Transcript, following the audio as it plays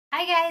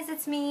Hi guys,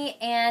 it's me,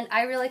 and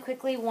I really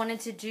quickly wanted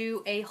to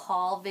do a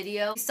haul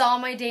video. You saw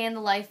my day in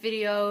the life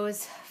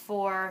videos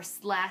for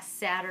last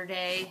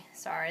Saturday.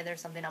 Sorry,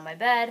 there's something on my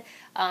bed.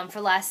 For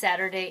last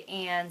Saturday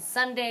and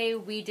Sunday,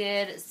 we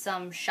did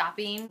some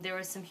shopping. There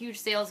was some huge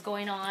sales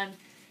going on,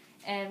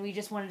 and we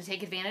just wanted to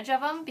take advantage of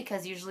them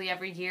because usually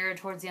every year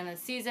towards the end of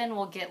the season,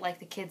 we'll get like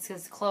the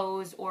kids'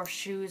 clothes or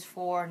shoes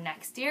for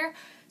next year.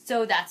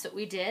 So that's what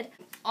we did.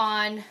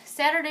 On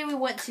Saturday we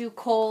went to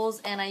Kohl's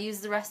and I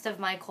used the rest of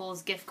my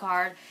Kohl's gift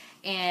card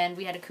and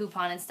we had a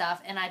coupon and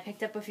stuff and I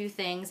picked up a few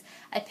things.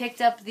 I picked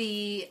up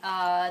the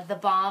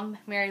Balm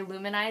Mary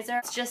Luminizer.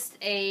 It's just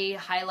a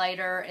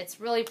highlighter.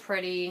 It's really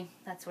pretty.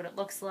 That's what it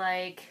looks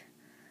like.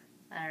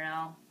 I don't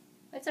know.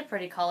 It's a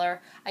pretty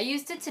color. I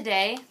used it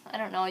today. I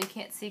don't know. You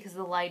can't see because of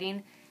the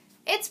lighting.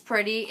 It's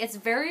pretty. It's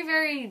very,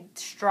 very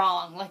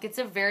strong. Like, it's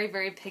a very,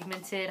 very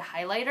pigmented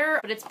highlighter,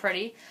 but it's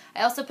pretty.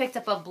 I also picked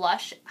up a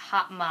blush,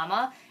 Hot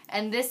Mama,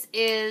 and this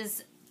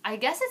is, I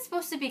guess it's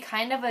supposed to be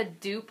kind of a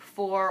dupe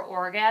for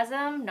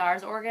Orgasm,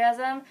 NARS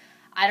Orgasm.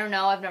 I don't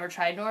know. I've never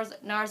tried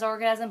NARS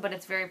Orgasm, but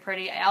it's very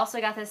pretty. I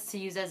also got this to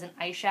use as an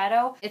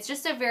eyeshadow. It's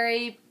just a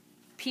very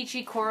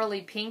peachy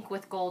corally pink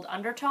with gold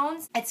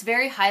undertones. It's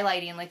very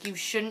highlighting. Like, you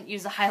shouldn't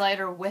use a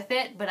highlighter with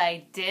it, but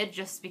I did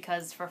just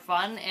because for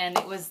fun, and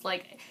it was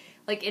like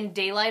in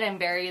daylight, I'm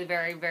very,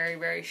 very, very,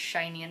 very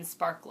shiny and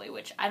sparkly,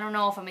 which I don't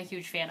know if I'm a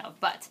huge fan of.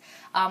 But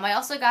I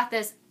also got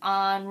this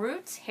En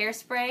Route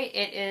hairspray.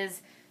 It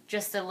is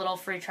just a little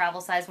free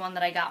travel size one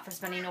that I got for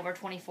spending over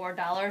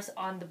 $24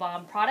 on the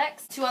Balm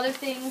products. Two other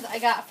things I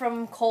got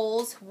from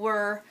Kohl's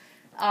were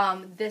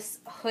this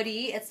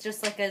hoodie. It's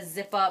just like a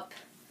zip-up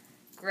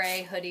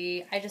gray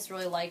hoodie. I just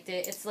really liked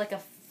it. It's like a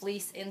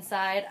fleece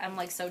inside. I'm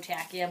like so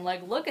tacky. I'm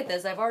like, look at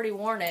this. I've already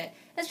worn it.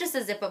 It's just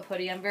a zip-up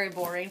hoodie. I'm very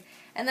boring.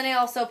 And then I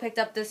also picked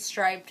up this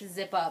striped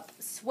zip-up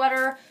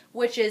sweater,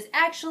 which is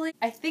actually,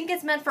 I think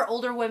it's meant for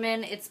older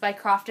women. It's by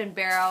Croft &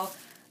 Barrow,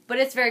 but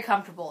it's very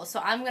comfortable. So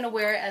I'm going to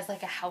wear it as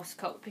like a house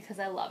coat because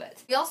I love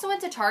it. We also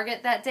went to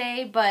Target that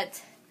day,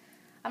 but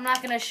I'm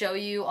not going to show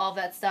you all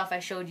that stuff I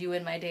showed you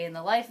in my day in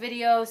the life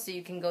video, so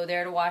you can go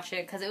there to watch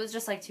it, because it was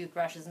just like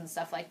toothbrushes and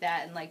stuff like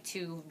that, and like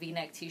 2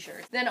 V-neck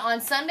t-shirts. Then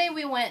on Sunday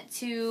we went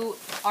to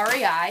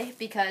REI,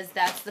 because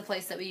that's the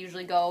place that we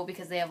usually go,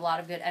 because they have a lot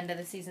of good end of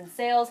the season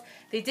sales.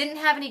 They didn't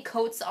have any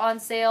coats on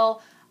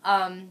sale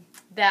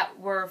that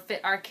were fit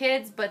our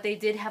kids, but they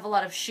did have a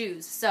lot of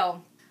shoes. So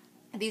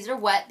these are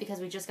wet because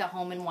we just got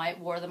home and Wyatt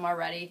wore them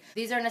already.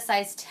 These are in a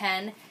size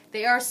 10.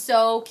 They are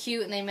so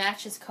cute and they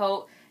match his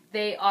coat.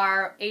 They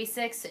are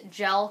Asics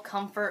Gel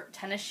Comfort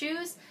tennis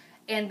shoes,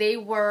 and they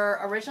were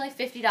originally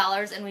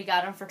 $50, and we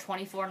got them for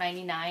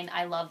 $24.99.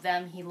 I love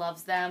them. He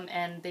loves them,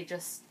 and they're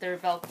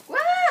Velcro.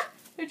 Ah!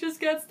 I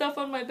just got stuff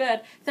on my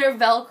bed. They're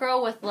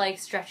Velcro with, like,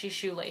 stretchy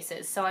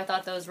shoelaces, so I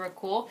thought those were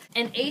cool.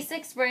 And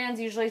Asics brands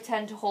usually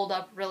tend to hold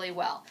up really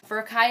well.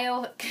 For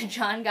Kaio,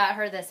 John got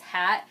her this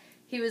hat.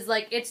 He was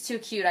like, it's too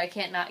cute. I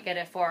can't not get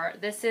it for her.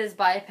 This is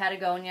by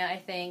Patagonia, I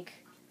think.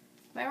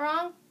 Am I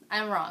wrong?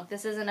 I'm wrong.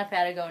 This isn't a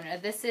Patagonia.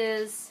 This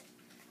is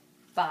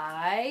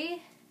by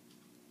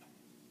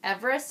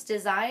Everest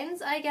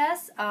Designs, I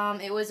guess.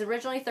 It was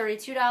originally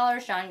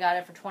 $32. John got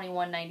it for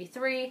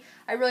 $21.93.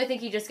 I really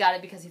think he just got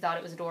it because he thought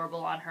it was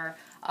adorable on her.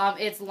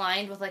 It's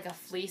lined with like a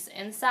fleece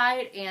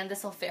inside, and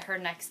this will fit her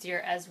next year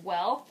as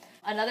well.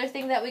 Another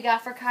thing that we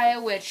got for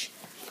Kaya, which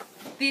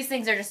these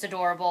things are just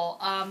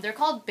adorable. They're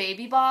called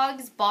baby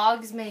bogs.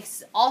 Bogs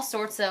makes all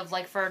sorts of,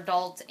 like, for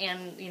adults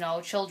and, you know,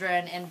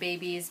 children and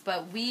babies,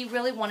 but we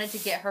really wanted to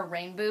get her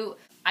rain boot.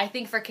 I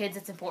think for kids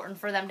it's important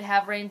for them to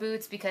have rain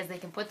boots because they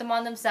can put them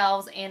on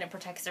themselves and it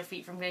protects their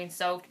feet from getting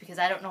soaked, because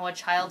I don't know a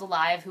child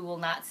alive who will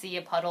not see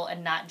a puddle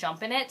and not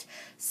jump in it.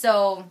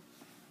 So,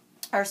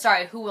 or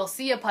sorry, who will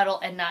see a puddle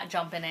and not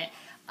jump in it.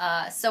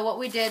 So what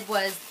we did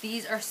was,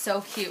 these are so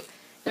cute.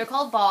 They're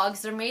called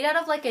bogs. They're made out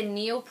of like a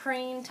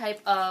neoprene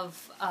type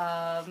of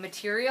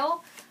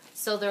material.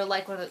 So they're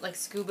like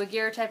scuba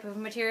gear type of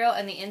material,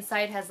 and the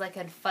inside has like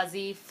a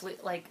fuzzy,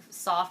 like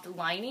soft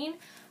lining.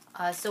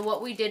 So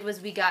what we did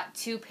was we got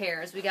 2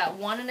 pairs. We got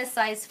one in a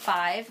size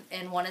 5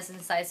 and one is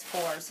in size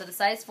 4. So the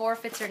size 4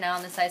 fits her now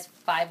and the size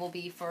 5 will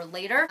be for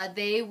later.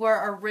 They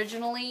were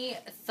originally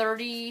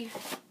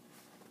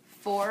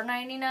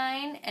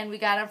 $34.99 and we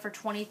got them for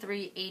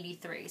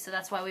 $23.83. So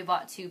that's why we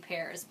bought 2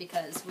 pairs,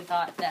 because we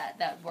thought that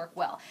would work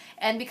well.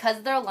 And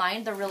because they're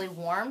lined, they're really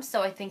warm,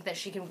 so I think that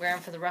she can wear them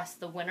for the rest of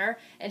the winter.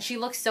 And she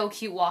looks so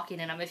cute walking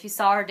in them. If you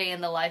saw her day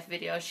in the life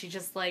video, she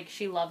just like,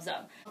 she loves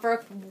them.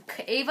 For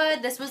Ava,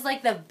 this was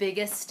like the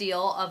biggest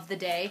steal of the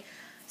day.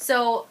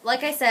 So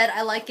like I said,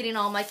 I like getting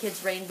all my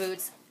kids rain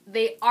boots.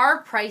 They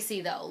are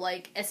pricey though,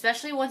 like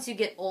especially once you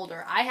get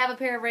older. I have a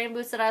pair of rain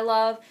boots that I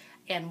love,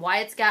 and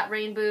Wyatt's got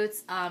rain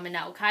boots, and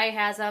now Kai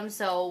has them,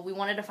 so we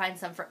wanted to find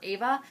some for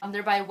Ava.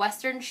 They're by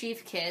Western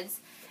Chief Kids,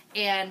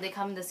 and they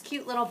come in this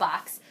cute little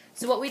box.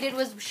 So what we did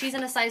was, she's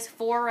in a size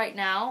 4 right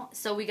now,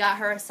 so we got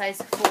her a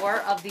size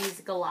 4 of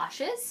these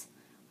galoshes.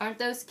 Aren't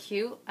those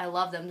cute? I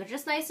love them. They're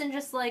just nice and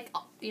just like,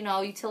 you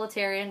know,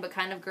 utilitarian but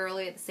kind of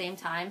girly at the same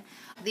time.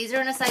 These are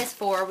in a size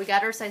 4. We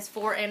got her a size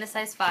 4 and a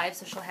size 5,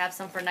 so she'll have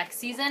some for next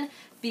season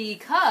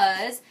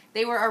because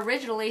they were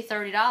originally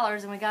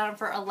 $30 and we got them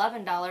for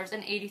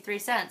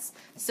 $11.83.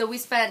 So we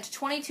spent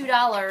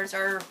 $22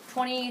 or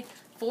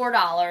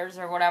 $24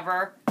 or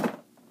whatever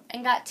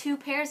and got 2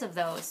 pairs of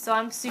those. So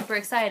I'm super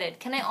excited.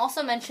 Can I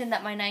also mention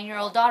that my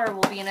 9-year-old daughter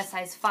will be in a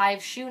size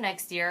 5 shoe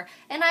next year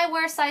and I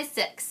wear size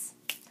 6.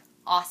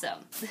 Awesome.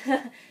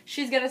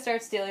 She's going to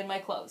start stealing my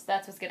clothes.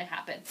 That's what's going to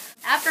happen.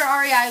 After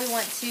REI, we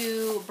went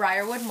to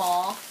Briarwood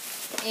Mall,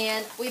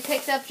 and we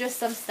picked up just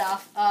some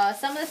stuff.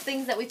 Some of the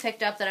things that we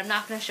picked up that I'm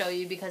not going to show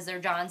you because they're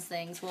John's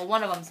things. Well,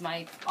 one of them's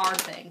our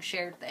thing,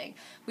 shared thing.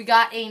 We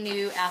got a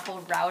new Apple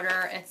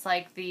router. It's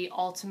like the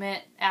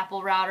ultimate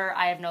Apple router.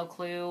 I have no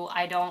clue.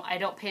 I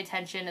don't pay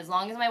attention. As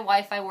long as my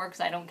Wi-Fi works,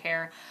 I don't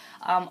care.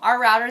 Our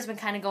router's been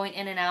kind of going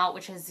in and out,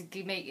 which has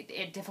made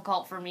it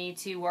difficult for me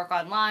to work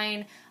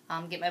online,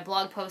 get my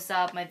blog posts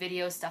up, my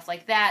videos, stuff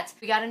like that.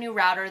 We got a new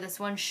router. This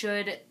one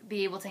should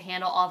be able to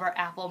handle all of our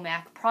Apple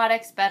Mac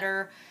products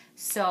better,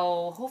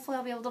 so hopefully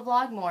I'll be able to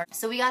vlog more.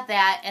 So we got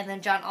that, and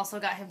then John also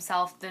got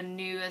himself the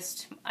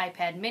newest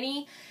iPad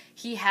mini.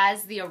 He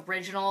has the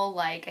original,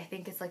 like, I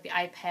think it's like the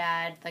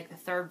iPad, like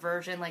the 3rd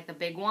version, like the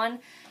big one.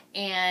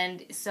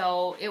 And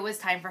so it was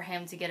time for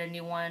him to get a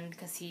new one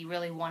because he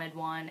really wanted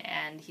one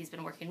and he's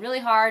been working really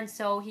hard,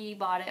 so he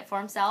bought it for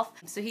himself.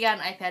 So he got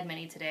an iPad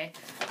mini today.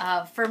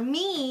 For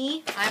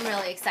me, I'm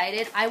really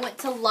excited. I went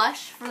to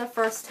Lush for the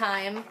first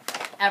time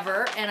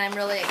ever and I'm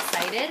really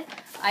excited.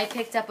 I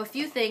picked up a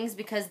few things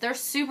because they're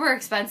super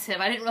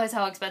expensive. I didn't realize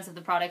how expensive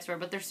the products were,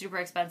 but they're super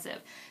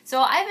expensive. So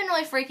I've been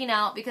really freaking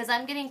out because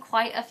I'm getting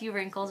quite a few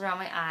wrinkles around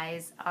my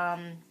eyes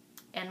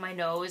and my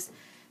nose.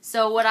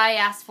 So what I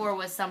asked for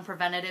was some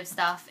preventative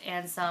stuff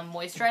and some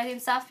moisturizing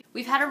stuff.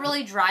 We've had a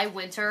really dry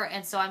winter,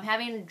 and so I'm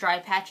having dry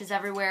patches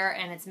everywhere,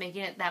 and it's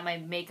making it that my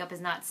makeup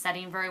is not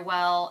setting very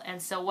well.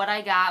 And so what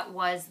I got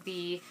was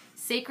the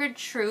Sacred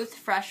Truth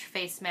Fresh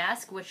Face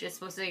Mask, which is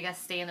supposed to, I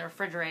guess, stay in the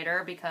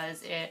refrigerator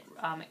because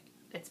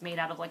it's made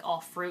out of like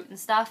all fruit and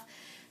stuff.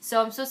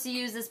 So I'm supposed to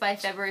use this by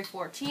February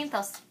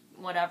 14th.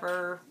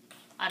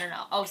 I don't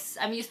know. Oh,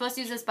 I mean, you're supposed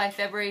to use this by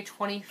February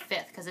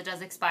 25th because it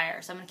does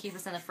expire, so I'm going to keep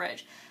this in the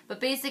fridge. But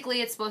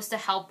basically, it's supposed to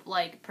help,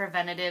 like,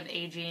 preventative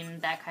aging,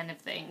 that kind of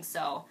thing,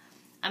 so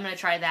I'm going to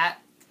try that.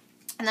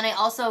 And then I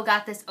also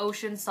got this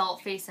Ocean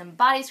Salt Face and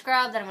Body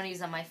Scrub that I'm going to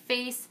use on my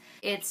face.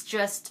 It's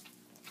just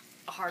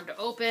hard to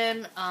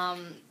open.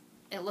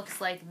 It looks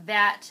like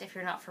that. If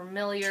you're not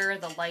familiar,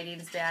 the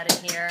lighting's bad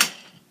in here.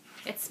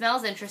 It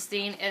smells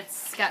interesting.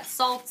 It's got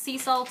sea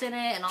salt in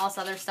it and all this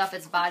other stuff.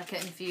 It's vodka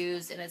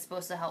infused and it's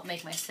supposed to help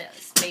make my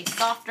face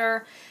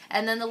softer.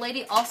 And then the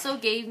lady also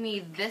gave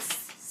me this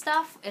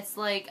stuff. It's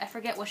like, I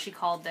forget what she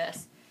called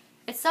this.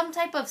 It's some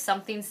type of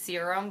something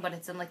serum, but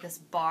it's in like this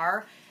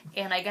bar.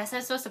 And I guess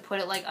I'm supposed to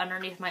put it like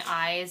underneath my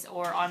eyes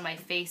or on my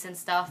face and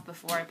stuff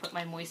before I put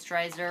my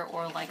moisturizer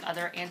or like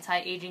other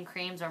anti-aging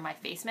creams or my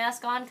face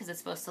mask on, because it's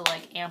supposed to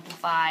like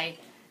amplify,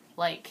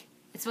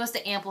 it's supposed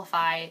to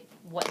amplify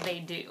what they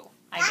do,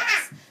 I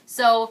guess.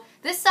 So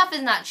this stuff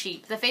is not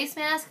cheap. The face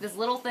mask, this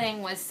little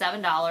thing, was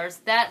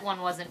 $7. That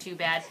one wasn't too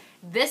bad.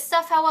 This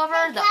stuff,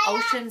 however, the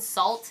Ocean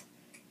Salt,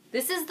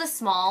 this is the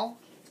small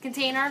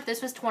container.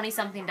 This was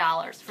 $20-something.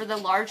 For the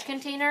large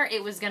container,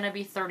 it was going to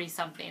be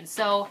 $30-something.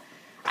 So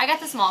I got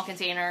the small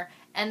container,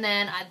 and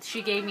then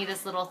she gave me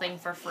this little thing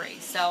for free.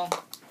 So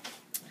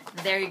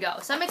there you go.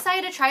 So I'm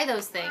excited to try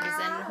those things,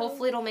 and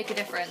hopefully it'll make a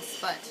difference.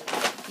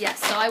 But yes,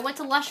 so I went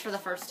to Lush for the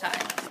first time.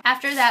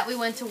 After that, we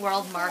went to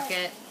World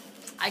Market.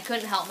 I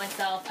couldn't help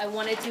myself. I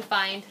wanted to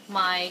find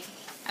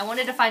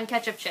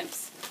ketchup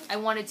chips. I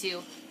wanted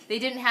to. They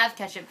didn't have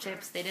ketchup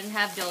chips. They didn't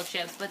have dill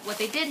chips. But what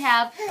they did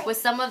have was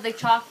some of the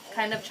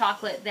kind of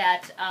chocolate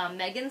that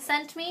Megan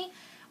sent me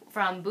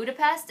from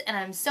Budapest. And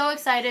I'm so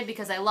excited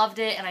because I loved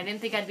it and I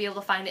didn't think I'd be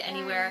able to find it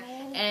anywhere.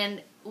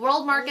 And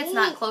World Market's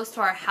not close to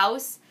our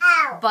house,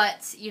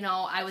 but, you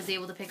know, I was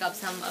able to pick up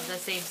some of the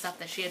same stuff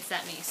that she had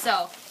sent me.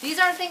 So, these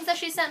are things that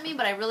she sent me,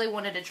 but I really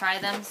wanted to try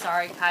them.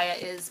 Sorry, Kaya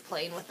is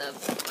playing with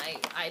my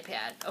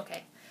iPad.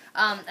 Okay.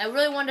 I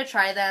really wanted to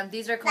try them.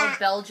 These are called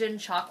Belgian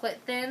chocolate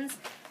thins,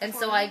 and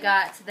so I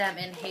got them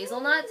in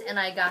hazelnut, and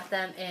I got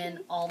them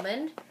in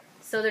almond.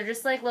 So they're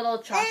just like little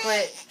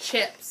chocolate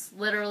chips,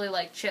 literally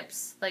like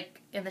chips,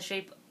 like in the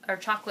shape, or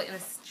chocolate in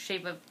the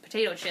shape of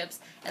potato chips,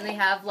 and they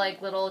have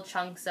like little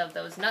chunks of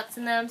those nuts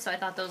in them, so I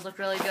thought those looked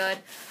really good.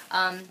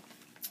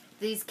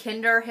 These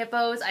Kinder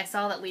Hippos, I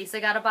saw that Lisa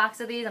got a box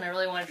of these, and I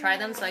really want to try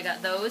them, so I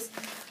got those.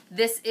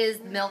 This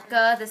is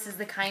Milka. This is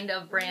the kind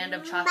of brand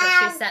of chocolate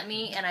she sent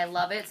me, and I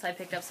love it, so I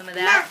picked up some of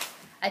that.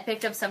 I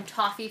picked up some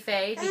Toffee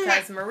Fay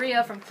because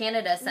Maria from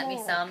Canada sent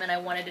me some, and I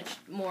wanted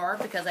more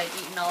because I'd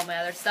eaten all of my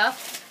other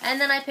stuff.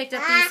 And then I picked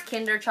up these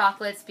Kinder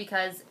chocolates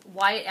because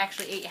Wyatt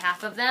actually ate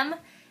half of them,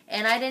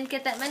 and I didn't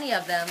get that many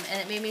of them,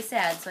 and it made me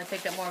sad, so I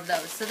picked up more of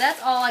those. So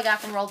that's all I got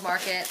from World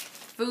Market.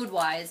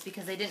 food-wise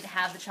because they didn't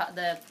have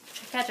the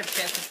ketchup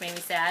chips, which made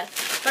me sad.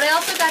 But I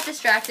also got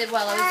distracted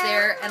while I was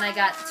there, and I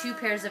got 2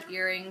 pairs of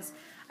earrings.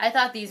 I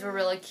thought these were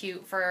really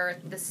cute for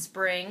the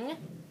spring.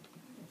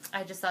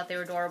 I just thought they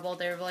were adorable.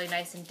 They were really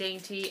nice and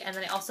dainty. And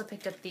then I also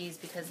picked up these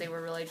because they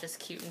were really just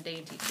cute and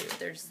dainty too.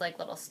 They're just like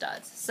little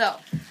studs. So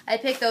I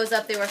picked those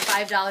up. They were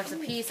 $5 a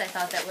piece. I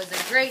thought that was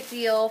a great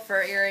deal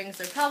for earrings.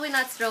 They're probably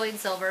not sterling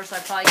silver, so I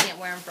probably can't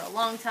wear them for a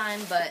long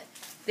time, but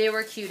they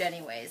were cute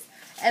anyways.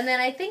 And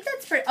then I think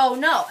that's pretty... Oh,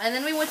 no. And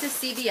then we went to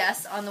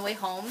CVS on the way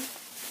home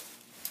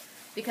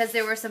because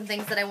there were some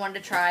things that I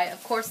wanted to try.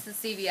 Of course, the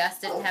CVS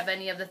didn't have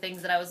any of the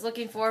things that I was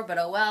looking for, but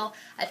oh well.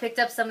 I picked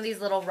up some of these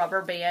little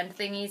rubber band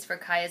thingies for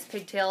Kaya's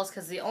pigtails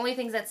because the only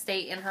things that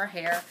stay in her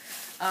hair,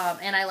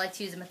 and I like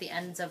to use them at the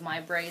ends of my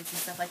braids and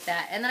stuff like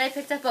that. And then I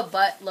picked up a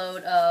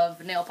buttload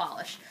of nail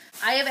polish.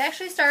 I have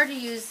actually started to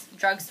use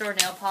drugstore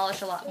nail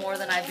polish a lot more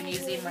than I've been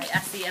using my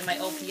Essie and my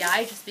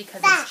OPI just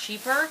because it's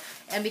cheaper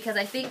and because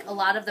I think a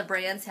lot of the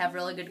brands have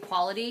really good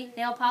quality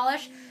nail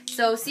polish.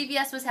 So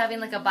CVS was having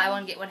like a buy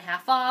one get one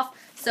half off,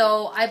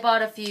 so I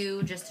bought a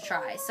few just to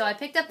try. So I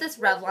picked up this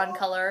Revlon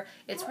color.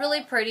 It's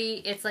really pretty.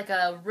 It's like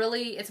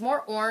it's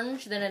more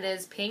orange than it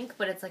is pink,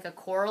 but it's like a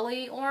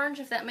corally orange,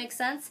 if that makes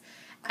sense.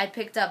 I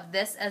picked up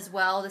this as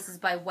well. This is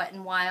by Wet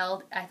n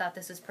Wild. I thought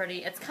this was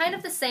pretty. It's kind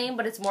of the same,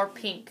 but it's more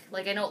pink.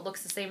 Like, I know it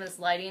looks the same in this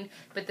lighting,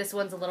 but this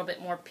one's a little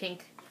bit more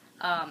pink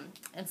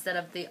instead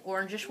of the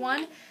orangish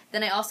one.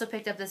 Then I also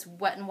picked up this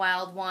Wet n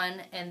Wild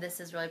one, and this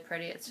is really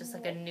pretty. It's just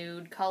like a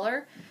nude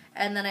color.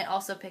 And then I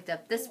also picked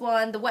up this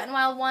one. The Wet n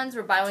Wild ones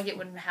were buy one get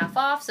one half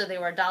off, so they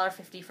were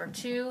 $1.50 for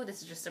 2.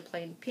 This is just a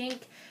plain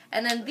pink.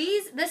 And then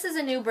this is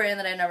a new brand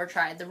that I've never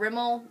tried. The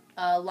Rimmel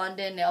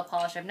London nail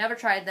polish. I've never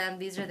tried them.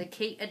 These are the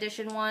Kate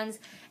edition ones,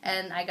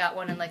 and I got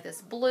one in like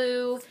this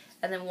blue,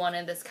 and then one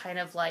in this kind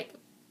of like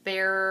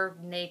bare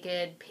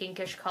naked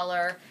pinkish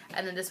color,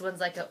 and then this one's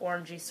like an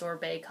orangey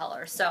sorbet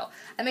color. So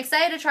I'm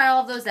excited to try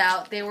all of those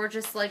out. They were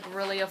just like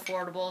really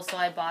affordable, so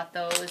I bought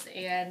those.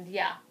 And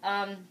yeah,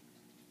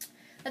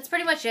 that's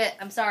pretty much it.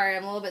 I'm sorry,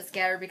 I'm a little bit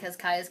scattered because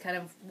Kaya's kind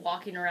of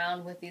walking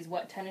around with these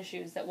wet tennis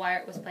shoes that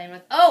Wyatt was playing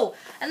with. Oh,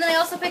 and then I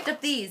also picked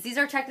up these. These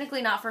are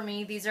technically not for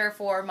me. These are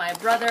for my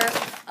brother.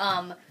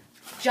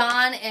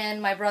 John and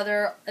my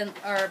brother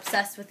are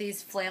obsessed with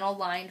these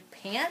flannel-lined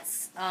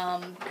pants.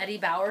 Eddie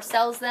Bauer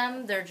sells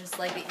them. They're just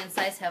like the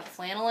insides have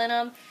flannel in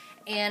them.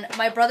 And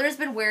my brother's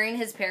been wearing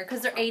his pair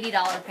because they're $80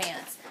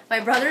 pants. My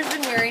brother's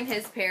been wearing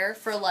his pair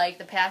for like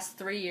the past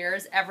 3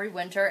 years, every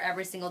winter,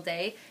 every single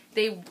day.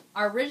 They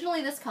are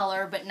originally this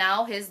color, but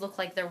now his look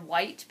like they're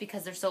white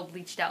because they're so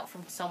bleached out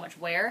from so much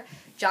wear.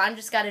 John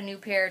just got a new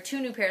pair, 2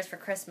 new pairs for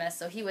Christmas,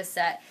 so he was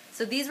set.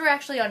 So these were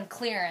actually on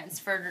clearance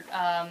for,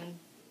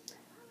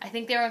 I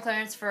think they were on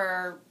clearance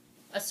for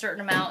a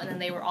certain amount, and then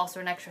they were also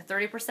an extra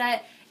 30%.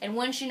 And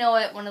once you know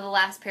it, one of the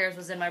last pairs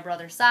was in my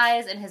brother's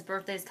size, and his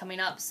birthday's coming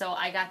up, so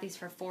I got these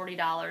for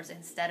 $40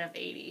 instead of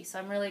 $80. So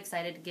I'm really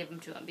excited to give them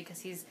to him because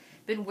he's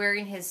been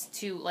wearing his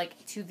to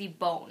the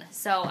bone.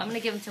 So I'm going to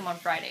give them to him on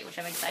Friday, which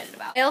I'm excited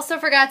about. I also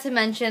forgot to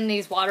mention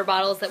these water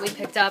bottles that we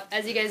picked up.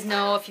 As you guys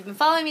know, if you've been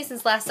following me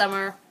since last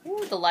summer,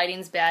 ooh, the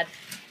lighting's bad.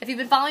 If you've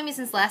been following me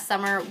since last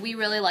summer, we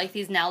really like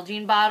these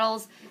Nalgene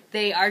bottles.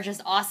 They are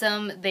just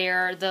awesome.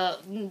 They're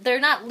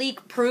not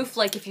leak proof,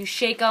 like if you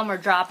shake them or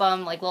drop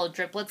them, like little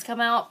driplets come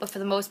out, but for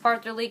the most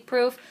part they're leak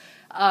proof.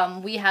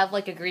 We have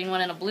like a green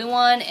one and a blue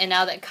one, and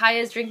now that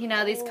Kaya's drinking out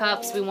of these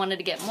cups, we wanted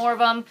to get more of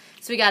them.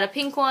 So we got a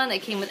pink one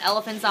that came with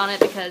elephants on it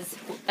because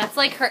that's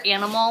like her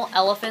animal.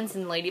 Elephants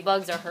and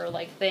ladybugs are her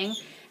like thing.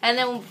 And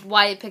then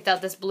Wyatt picked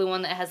out this blue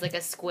one that has like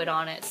a squid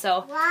on it.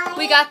 So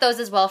we got those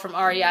as well from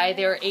REI.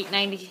 They were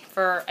 $8.90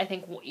 for, I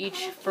think,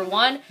 each for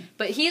one.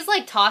 But he's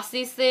like tossed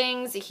these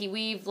things.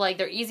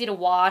 They're easy to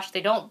wash. They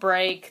don't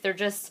break. They're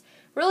just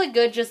really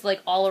good, just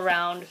like all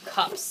around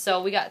cups.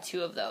 So we got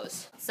 2 of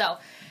those. So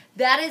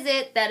that is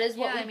it. That is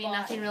what we bought.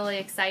 Nothing really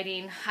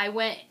exciting.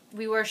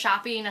 We were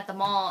shopping at the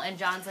mall, and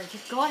John's like,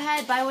 go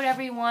ahead, buy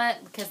whatever you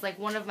want, because like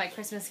one of my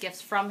Christmas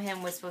gifts from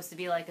him was supposed to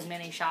be like a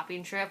mini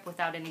shopping trip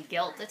without any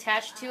guilt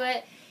attached to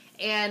it.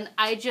 And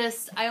I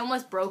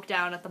almost broke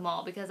down at the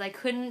mall because I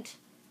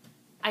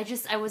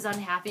was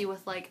unhappy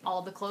with like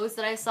all the clothes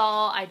that I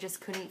saw. I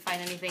just couldn't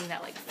find anything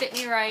that like fit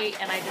me right,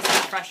 and I just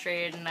got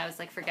frustrated, and I was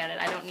like, forget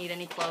it, I don't need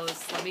any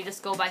clothes. Let me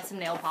just go buy some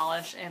nail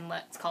polish and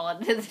let's call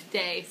it a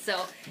day.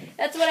 So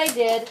that's what I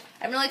did.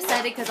 I'm really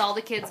excited because all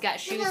the kids got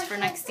shoes for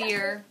next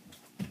year.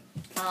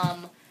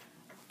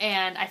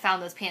 And I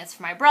found those pants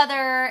for my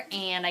brother,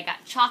 and I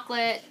got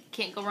chocolate.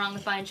 Can't go wrong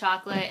with buying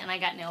chocolate, and I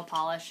got nail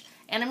polish.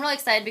 And I'm really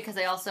excited because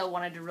I also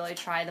wanted to really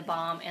try the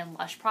Balm and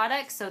Lush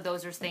products. So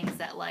those are things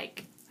that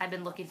like I've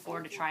been looking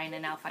forward to trying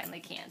and now finally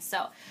can.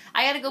 So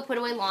I gotta go put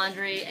away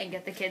laundry and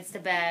get the kids to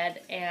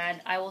bed,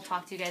 and I will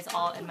talk to you guys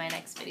all in my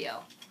next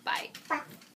video. Bye.